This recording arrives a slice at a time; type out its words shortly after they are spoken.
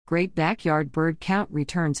Great Backyard Bird Count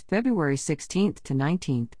returns February 16th to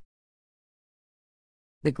 19th.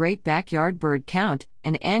 The Great Backyard Bird Count,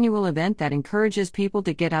 an annual event that encourages people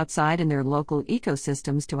to get outside in their local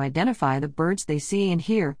ecosystems to identify the birds they see and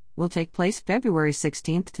hear, will take place February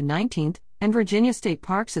 16th to 19th, and Virginia State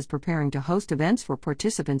Parks is preparing to host events for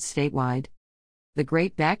participants statewide. The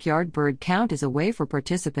Great Backyard Bird Count is a way for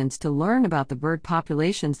participants to learn about the bird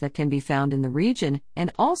populations that can be found in the region,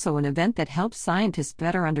 and also an event that helps scientists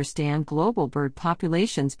better understand global bird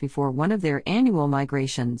populations before one of their annual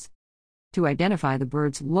migrations. To identify the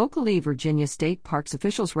birds locally, Virginia State Parks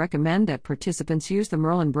officials recommend that participants use the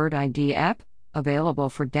Merlin Bird ID app, available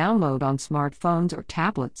for download on smartphones or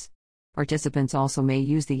tablets. Participants also may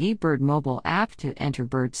use the eBird mobile app to enter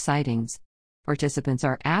bird sightings. Participants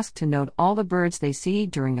are asked to note all the birds they see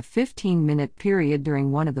during a 15-minute period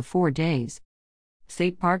during one of the 4 days.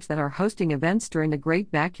 State parks that are hosting events during the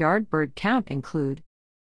Great Backyard Bird Count include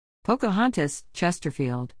Pocahontas,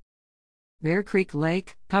 Chesterfield; Bear Creek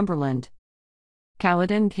Lake, Cumberland;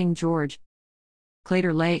 Caledon, King George;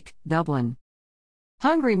 Clater Lake, Dublin;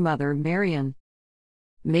 Hungry Mother, Marion;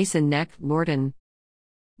 Mason Neck, Lorton;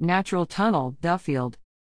 Natural Tunnel, Duffield;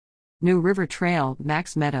 New River Trail,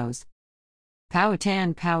 Max Meadows;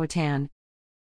 Powhatan, Powhatan;